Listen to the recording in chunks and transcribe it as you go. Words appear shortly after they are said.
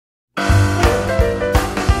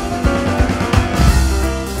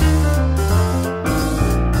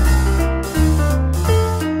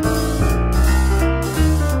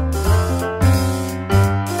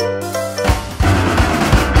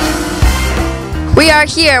We are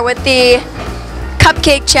here with the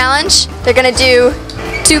Cupcake Challenge. They're gonna do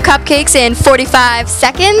 2 cupcakes in 45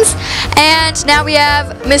 seconds. And now we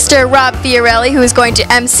have Mr. Rob Fiorelli, who is going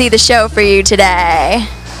to MC the show for you today.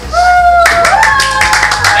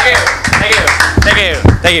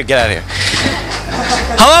 Thank you. Get out of here.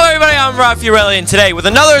 Hello, everybody. I'm Rob Fiorelli, and today with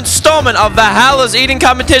another installment of Valhalla's eating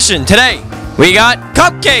competition. Today we got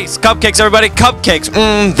cupcakes. Cupcakes, everybody. Cupcakes.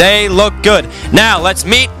 They look good. Now let's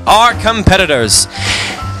meet our competitors.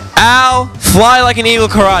 Al, Fly Like an Eagle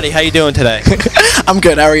Karate. How you doing today? I'm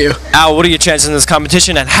good. How are you? Al, what are your chances in this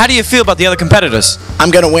competition, and how do you feel about the other competitors?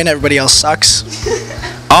 I'm gonna win. Everybody else sucks.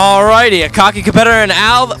 Alrighty, a cocky competitor, and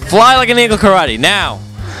Al, Fly Like an Eagle Karate. Now,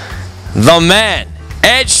 the man,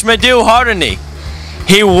 Ed Schmadu Hardeny.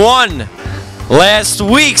 He won last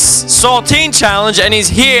week's Saltine Challenge, and he's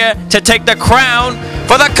here to take the crown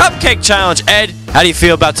for the Cupcake Challenge. Ed, how do you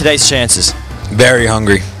feel about today's chances? Very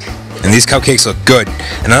hungry. And these cupcakes look good.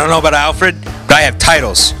 And I don't know about Alfred, but I have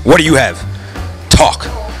titles. What do you have? Talk.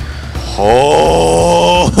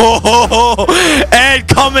 Oh, Ed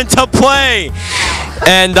coming to play.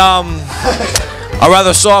 And a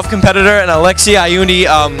rather soft competitor, and Alexia Ayuni,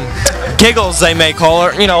 Giggles, they may call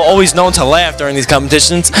her, you know, always known to laugh during these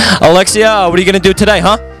competitions. Alexia, what are you going to do today,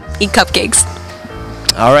 huh? Eat cupcakes.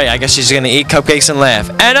 All right, I guess she's going to eat cupcakes and laugh.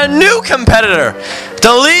 And a new competitor,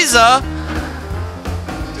 Deliza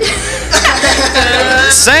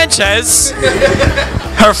Sanchez.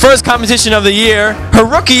 Her first competition of the year, her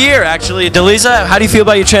rookie year, actually. Deliza, how do you feel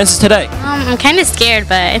about your chances today? I'm kind of scared,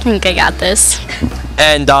 but I think I got this.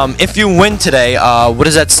 And if you win today, what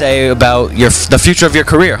does that say about the future of your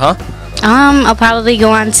career, huh? I'll probably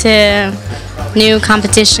go on to new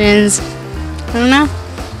competitions. I don't know.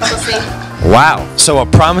 We'll see. Wow. So a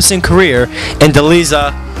promising career in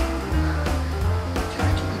Deliza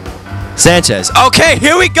Sanchez. Okay,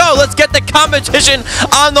 here we go. Let's get the competition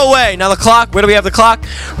on the way. Now the clock. Where do we have the clock?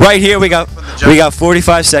 Right here. We got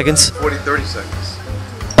 45 seconds. 30 seconds.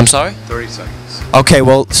 I'm sorry? 30 seconds. Okay,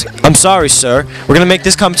 well, I'm sorry, sir. We're going to make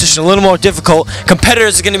this competition a little more difficult.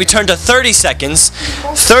 Competitors are going to be turned to 30 seconds.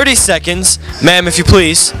 30 seconds. Ma'am, if you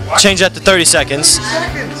please, change that to 30 seconds.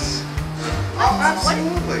 Seconds. Oh,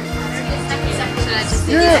 absolutely.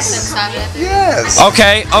 Yes. Yes.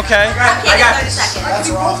 Okay. I got this. That's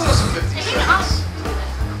both of us in 50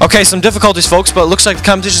 seconds. Okay, some difficulties, folks, but it looks like the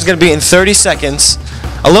competition is going to be in 30 seconds.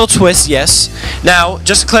 A little twist, yes. Now,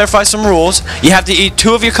 just to clarify some rules, you have to eat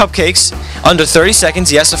 2 of your cupcakes under 30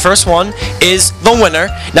 seconds. Yes, the first one is the winner.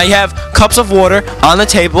 Now, you have cups of water on the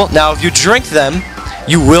table. Now, if you drink them,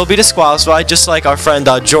 you will be disqualified, just like our friend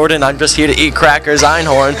Jordan, I'm just here to eat crackers,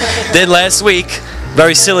 Einhorn, did last week.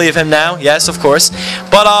 Very silly of him now, yes, of course.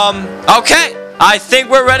 But, okay, I think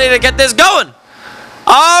we're ready to get this going.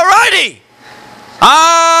 Alrighty.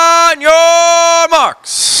 On your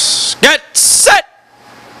marks. Get set.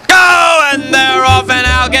 Go! And they're off, and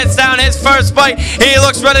Al gets down his first bite. He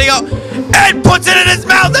looks ready to go. Ed puts it in his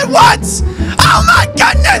mouth at once. Oh my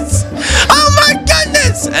goodness! Oh my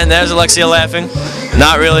goodness! And there's Alexia laughing.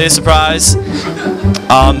 Not really a surprise.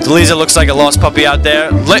 Deliza looks like a lost puppy out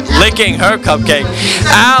there, licking her cupcake.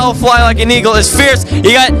 Al, Fly Like an Eagle, is fierce.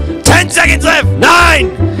 You got 10 seconds left.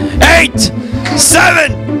 9, 8,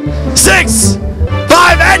 7, 6,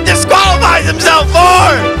 5, and disqualifies himself.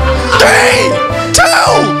 4, 3, 2,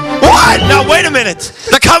 1. Now wait a minute.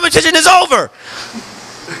 The competition is over.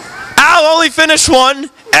 Al only finished 1.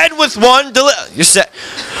 Ed with 1. You're set.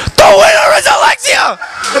 The winner is Alexia.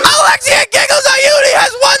 Alexia Giggles Ayuni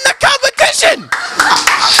has won the competition.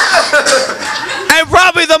 And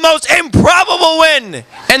probably the most improbable win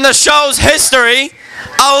in the show's history,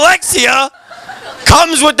 Alexia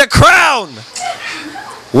comes with the crown.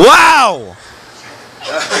 Wow.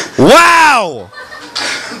 Wow.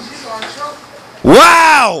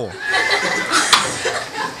 Wow.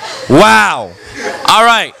 Wow. All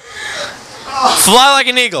right. Fly Like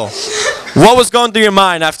an Eagle. What was going through your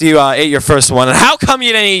mind after you ate your first one, and how come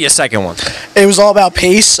you didn't eat your second one? It was all about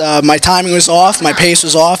pace. My timing was off. My pace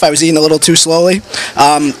was off. I was eating a little too slowly.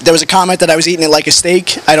 There was a comment that I was eating it like a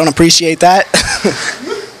steak. I don't appreciate that.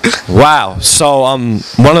 Wow. So, one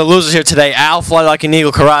of the losers here today, Al, Fly Like an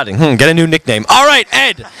Eagle Karate. Get a new nickname. All right,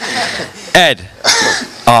 Ed. Ed.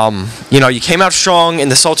 You know, you came out strong in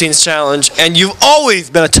the Saltines Challenge, and you've always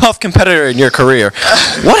been a tough competitor in your career.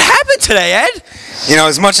 What happened today, Ed? You know,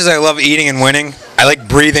 as much as I love eating and winning, I like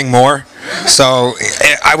breathing more. So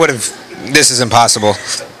I would have. This is impossible.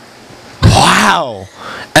 Wow.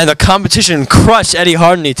 And the competition crushed Eddie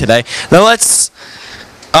Hardeny today. Now let's,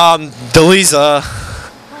 Deliza,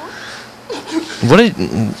 what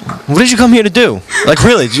did you come here to do? Like,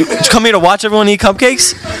 really, did you come here to watch everyone eat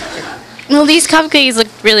cupcakes? Well, these cupcakes look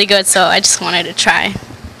really good, so I just wanted to try.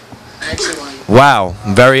 Wow,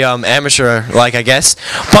 very amateur-like, I guess.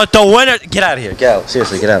 But the winner, get out of here, get out.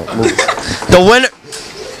 Seriously, get out. Move.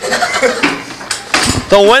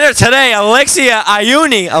 The winner today, Alexia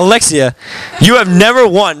Ayuni. Alexia, you have never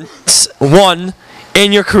won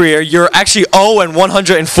in your career. You're actually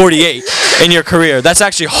 0-148 in your career. That's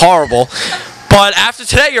actually horrible. But after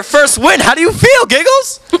today, your first win, how do you feel,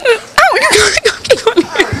 Giggles?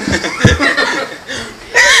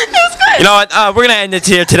 You know what? We're going to end it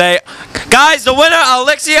here today. Guys, the winner,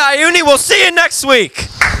 Alexia Ayuni. We'll see you next week.